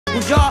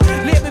Och jag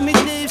lever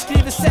mitt liv,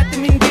 skriver, sätter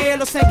min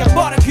del. Och sen kan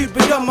bara Gud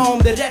bedöma om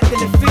det är rätt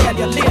eller fel.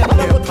 Jag lever.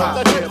 Never thought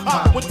that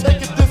hip-hop would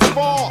take it this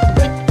far.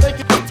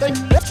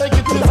 Take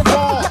it this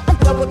far.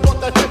 Never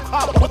thought that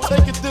hip-hop would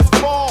take it this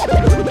far.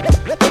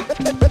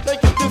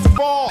 Take it this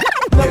far.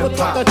 Never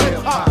thought that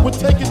hip-hop would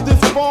take it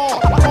this far.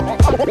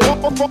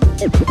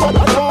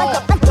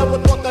 Never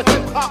thought that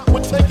hip-hop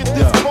would take it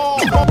this far.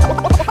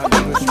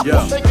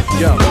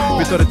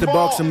 Vi tar det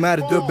tillbaka som är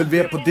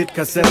W på ditt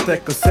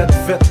kassettdäck. Och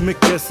sett fett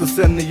mycket så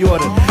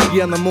seniorer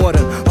genom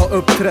åren har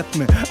uppträtt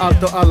med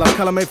allt och alla.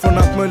 Kallar mig från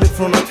allt möjligt,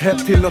 från något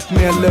hett till något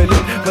mer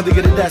löjligt. Man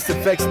diggar det där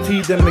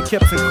effektstiden med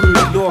kepsen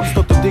sjukt låg.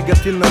 Stått och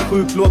diggat till någon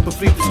sjuk låt på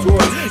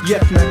fritidståg.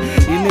 Gett mig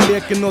in i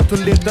leken och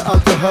tog inte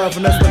allt jag hör.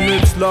 För nästan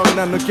utslag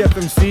när nog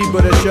KFMC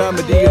börjar köra.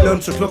 Men det är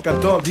lunch och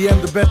klockan 12. Det är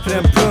ändå bättre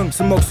än punk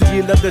som också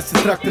gillades i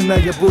trakten när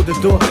jag bodde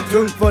då.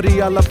 Tungt var det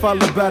i alla fall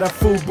att bära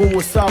Fubo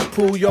och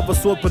Sampo. Jag var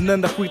så på den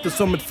enda skiten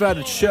som ett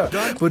färdigt kök.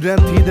 På den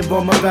tiden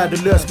var man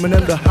värdelös men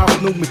ändå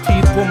haft nog med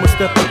tid på mig att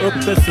steppa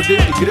upp det så det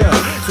är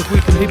grönt. Så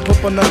skiten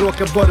hiphopparna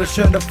råkar bara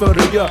kända för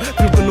att göra.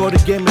 14 år i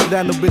gamet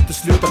lär nog inte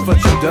sluta för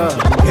att jag dör.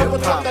 Never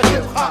thought that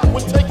hip-hop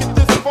would take it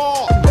this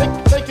far.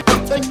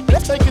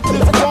 Take it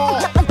this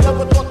far.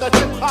 Never thought that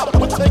hip-hop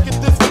would take it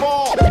this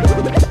far. Take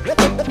it this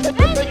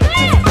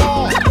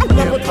far.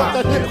 Never thought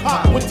that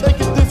hip-hop would take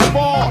it this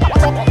far.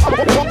 Never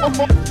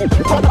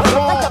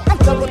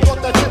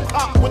thought that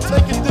hip-hop would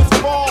take it this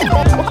far.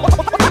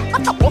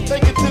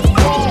 Take it this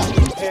far.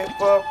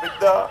 Hip-hop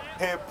idag,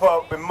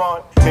 hip-hop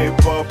imorgon.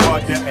 Hip-hop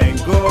vart jag än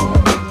går.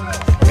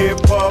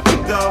 Hip-hop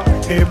idag,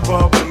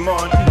 hip-hop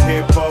imorgon.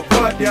 Hip-hop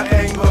vart jag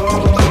än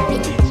går.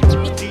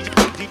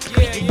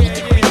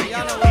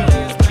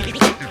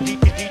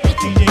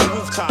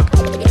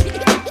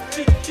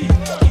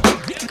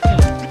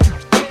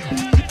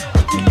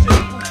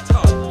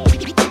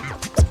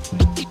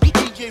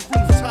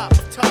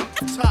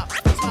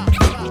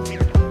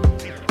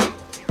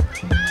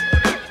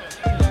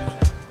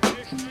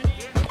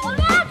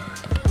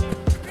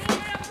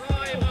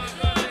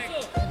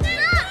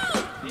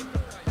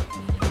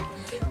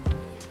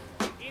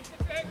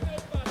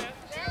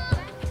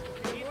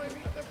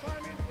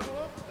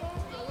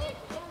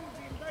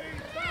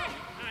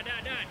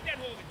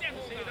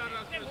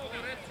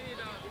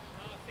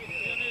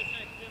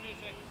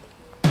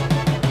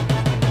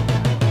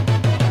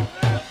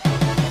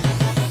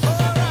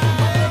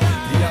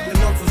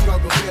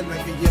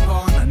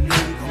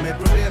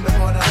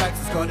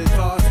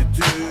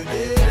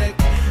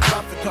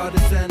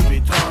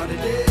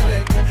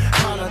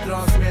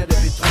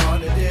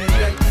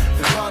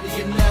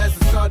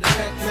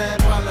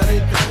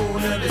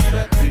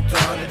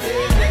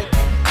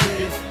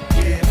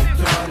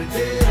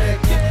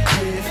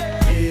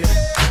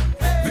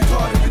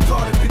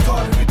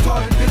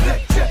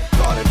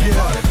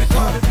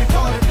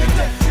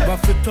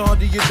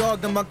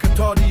 Man kan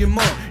ta det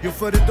imorgon. Jo,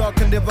 för idag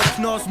kan det vara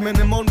knas,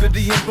 men imorgon blir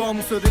det en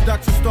bomb. Så det är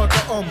dags att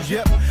starta om,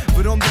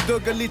 För om du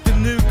duggar lite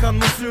nu kan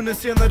monsunen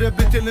senare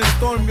bli till en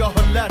storm. Jag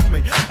har lärt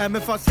mig,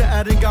 även fast jag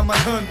är en gammal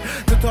hund.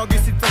 Ta tag i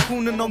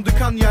situationen om du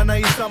kan, gärna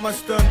i samma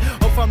stund.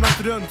 Har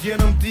famlat runt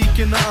genom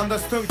diken och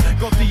andas tungt.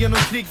 Gått igenom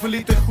krig för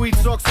lite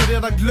skitsak som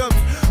redan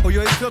glömt. Och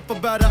jag är trött på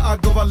att bära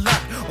agg och vara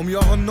lack. Om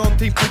jag har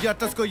någonting på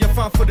hjärtat ska jag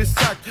fan få det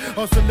sagt.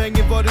 Har så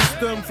länge varit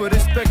stum för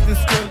respektens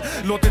skull.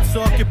 Låtit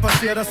saker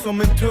passera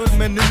som en tull,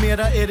 men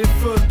numera är det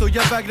fullt och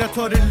jag vägrar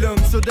ta det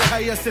lugnt. Så det här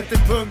jag sätter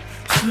punkt,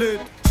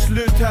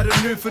 slut här och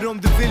nu. För om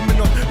du vill med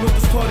något, låt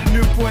oss ta det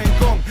nu på en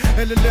gång.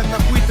 Eller lämna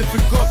skiten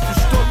för gott,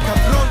 förstått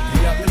kabrott. Det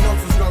är alltid något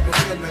som ska gå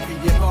fel men vi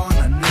är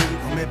vana nu.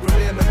 Om är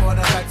problemet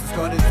bara väg så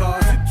ska det ta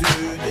sig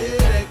tur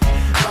direkt.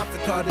 Varför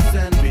tar det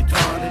sen, vi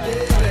tar det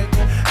direkt.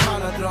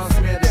 Alla dras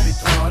med det, vi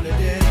tar det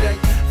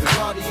direkt. För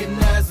varje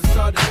näs så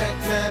sa det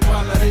rätt med.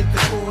 Pallar inte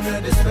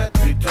onödigt svett,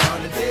 vi tar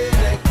det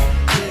direkt.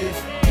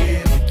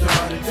 Vi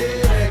tar det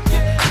direkt.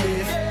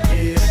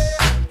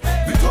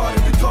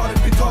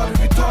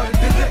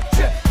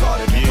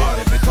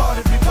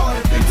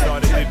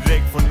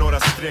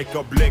 Streck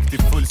av bläck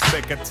till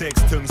fullspäckad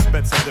text.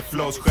 Tungspätsade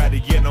flows skär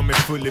igenom med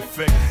full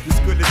effekt. Du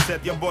skulle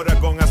sett jag bara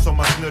gångar som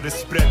en snurre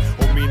sprätt.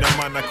 Och mina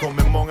mannar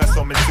kommer många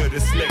som en större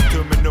släkt.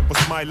 Tummen upp och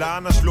smila,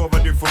 annars lovar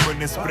du får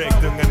munnen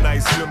spräckt. Ungarna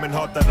i slummen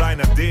hatar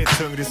Raina, det är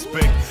tung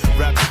respekt.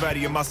 Rap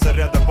Sverige, massa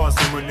rädda barn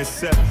som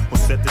unisett. Och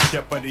sätter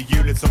käppar i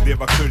hjulet som det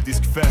var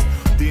kurdisk fest.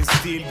 Din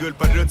stil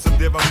gulpar runt som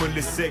det var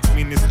mullig sex.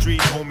 Min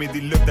street homie,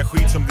 din luktar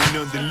skit som din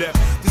underläpp.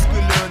 Det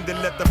skulle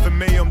underlätta för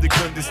mig om det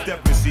kunde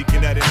stepp.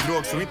 Musiken är en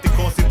drog så inte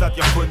konstigt att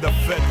jag fundar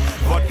fett.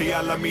 Vart är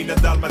alla mina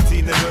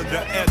dalmatiner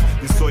 101?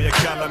 Det är så jag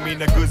kallar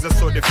mina guzzar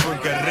så det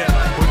funkar rätt.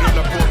 Och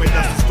rullar på mig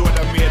när som står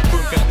där med ett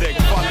bunkardäck.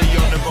 Faller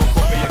jag någon gång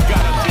kommer jag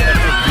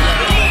garanterat upp.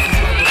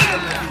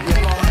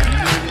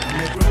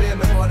 Med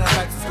problemet bara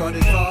väg så ska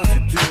det ta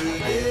sig tur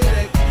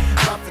direkt.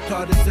 Varför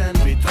tar det sen,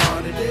 vi tar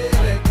det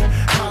direkt.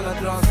 Alla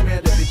dras med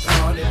det, vi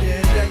tar det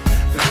direkt.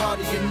 För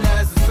varje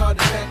näs så ska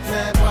det rätt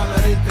med.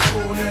 Pallar inte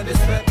onödigt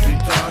svett, vi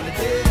tar det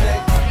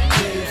direkt.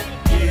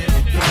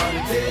 Vi tar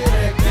det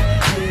direkt.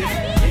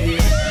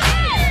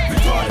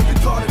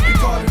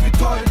 Vi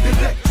tar det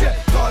direkt.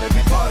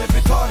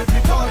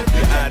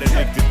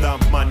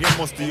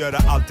 göra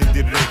allting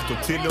direkt.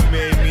 Och till och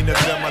med i mina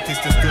drömmar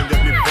tills den stund jag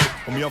blir väck.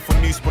 Om jag får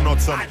nys på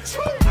något som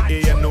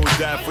är jag nog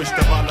där. Först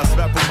av alla,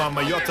 svär på mamma,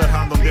 jag tar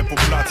hand om det på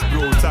plats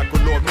bror. Tack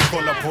och lov, ni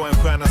kollar på en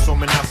stjärna som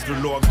en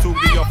astrolog. Tog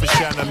det jag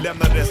förtjänar,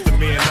 lämnar resten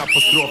med en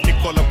apostrof. Ni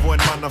kollar på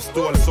en man av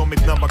stål, som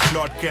mitt namn var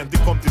Clark Kent. Det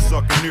kom till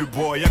saker nu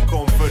boy, jag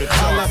kom för ett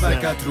tag alla sen.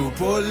 verkar tro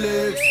på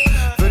lyx,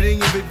 för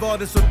ingen vill vara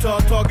det, så ta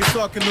tag i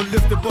saken och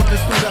lyfter bort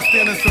den stora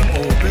stenen som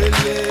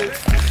Obelix.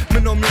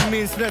 Men om jag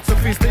minns rätt så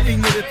finns det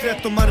ingen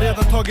reträtt om man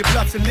redan tagit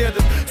plats i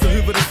ledet. Så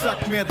huvudet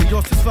sagt med det,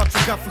 jag ser svart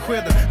som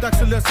kaffeskeden.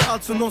 Dags att lösa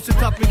allt som någonsin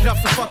tapp min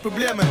kraft, så fuck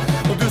problemen.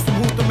 Och du som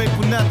hotar mig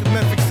på nätet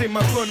men fick simma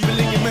sjön, vill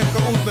ingen människa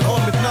ont men har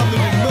mitt namn i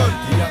din mun.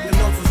 Det är alltid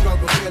något som ska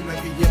gå fel men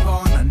vi är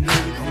vana nu.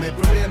 Och med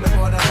problemen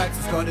vara väg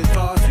så ska det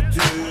ta sig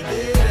tur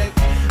direkt.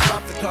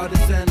 Varför tar det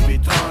sen? Vi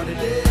tar det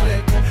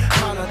direkt.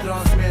 Alla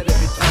dras med det,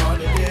 vi tar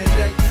det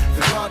direkt.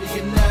 För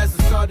varje när så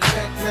ska det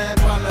rätt. Men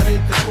pallar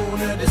inte på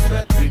när det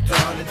svett. Vi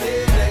tar det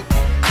direkt.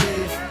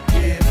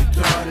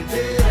 Vi tar det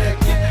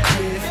direkt.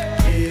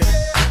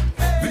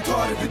 Vi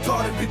tar det, vi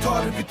tar det, vi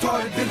tar det, vi tar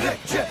det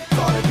direkt. Vi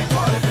tar det, vi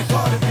tar det, vi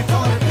tar det, vi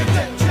tar det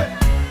direkt.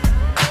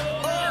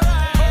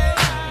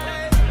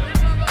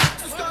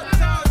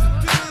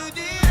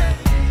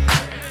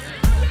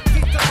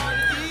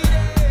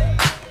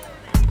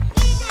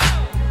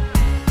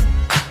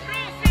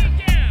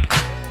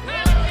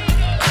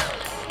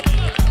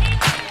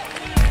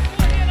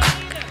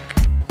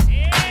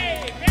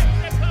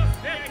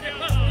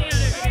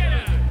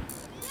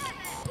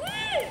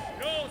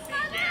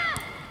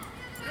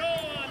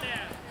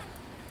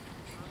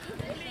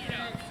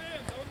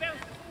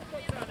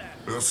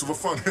 Så vad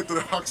fan heter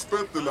det?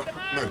 Hackspett eller?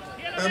 Nej,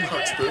 en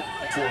hackspett,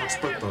 2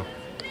 hackspettar.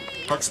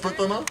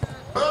 Hackspettarna?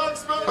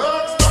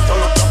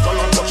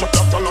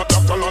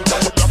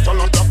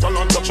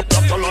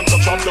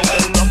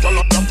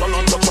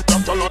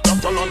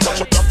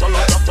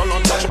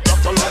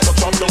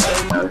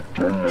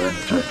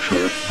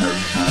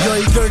 Jag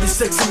är dirty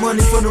sexy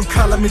money för de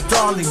kallar mig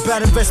darling.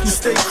 Bad investment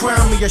stay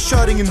crown men jag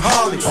kör ingen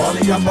Harley.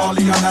 Harley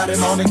Amalia är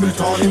en aning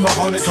brutaling. Vad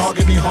har ni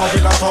tagit? Ni har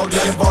väl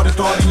antagligen varit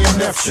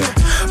darlingen efter.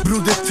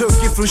 Broder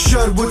Tuck ifrån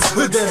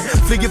Sherwoodshudden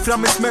flyger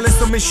fram med smällen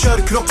som en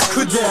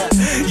körkrockskudde.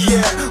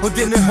 Yeah, och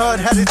det ni hör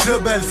här är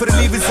trubbel. För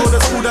livets hårda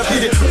skola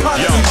blir det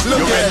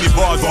panningpluggen. Jag vet ni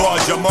vad,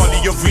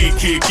 Jamali och free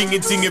kick.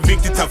 Ingenting är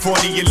viktigt, här får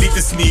ni en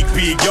liten sneak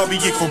peek. Ja, vi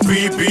gick från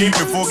BB,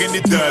 men fågeln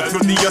är död.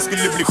 Trodde jag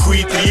skulle bli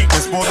skitrik,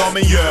 men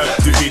spådamen gör.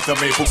 Du hittar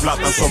mig på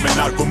plattan som en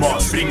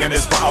narkoman,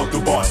 springandes på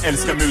autobahn.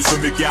 Älskar mus så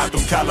mycket att de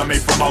kallar mig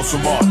för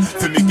mausomat.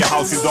 För mycket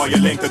house idag,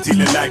 jag längtar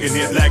till en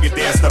lägenhet. Läget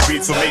är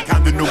stabilt, så mig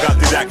kan du nog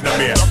alltid räkna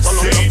med.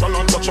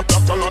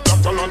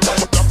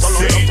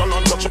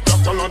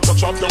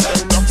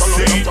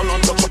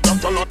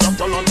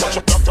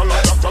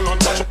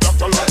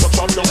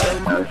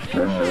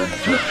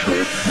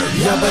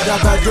 Jabba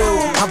dabba do,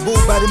 han bor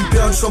en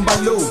björn som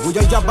Baloo. Och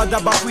jag jabba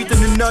dabba skiten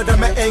nu nördar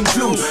med en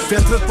klo. För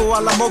jag trött på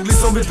alla mogli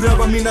som vill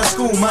pröva mina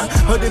skor. Man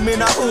hörde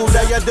mina ord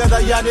där jag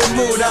dödar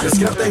Mora. Jag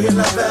skrattar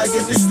hela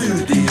vägen till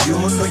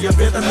studion. Och jag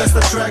vet att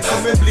nästa track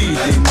kommer bli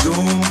din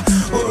dom.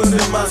 Och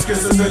under masken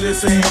så döljer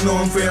sig en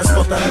norm. För jag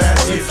spottar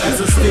närgiften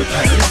så stick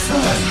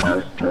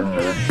härifrån.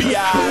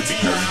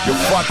 Jag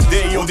fuck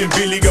dig och din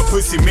billiga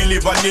pussy. Milli,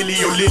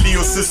 vanilj och lilly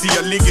och sussi.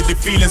 Jag ligger i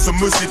filen som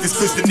musli tills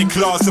kusten är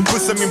klar. Så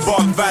pussar min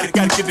bakverk,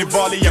 ärker det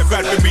valig. Jag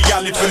skärper mig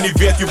aldrig för ni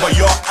vet ju vad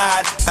jag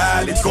är.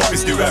 Ärligt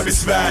kompis, du är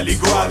besvärlig.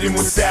 Gå aldrig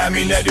mot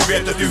Sammy när du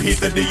vet att du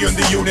hittar dig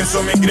under jorden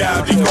som en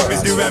grävling.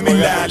 Kompis, du är min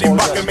lärling.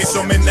 Backa mig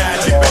som en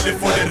närgip eller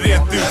får det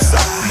rent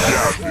utsatt.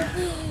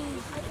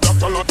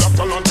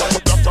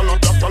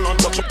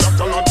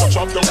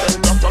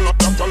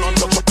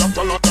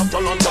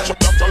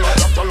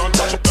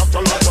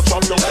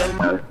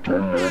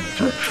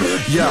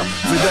 Ja,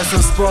 för den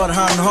som spar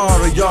han har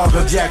och jag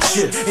har jack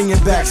shit. Ingen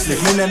backslick,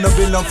 men ändå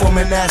vill de få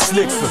min ass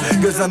slick. För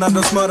gussarna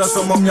de smörar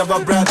som om jag var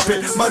Brad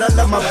Pitt. Bara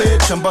lama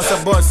bitch, som bossar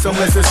boss som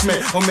Mr.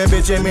 Smith. Och med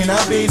bitch är mina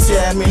beats,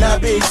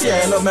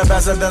 yeah. Låt mig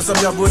bäsa den som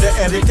jag borde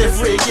en riktig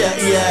freak,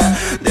 yeah.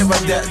 Det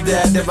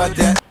var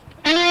det.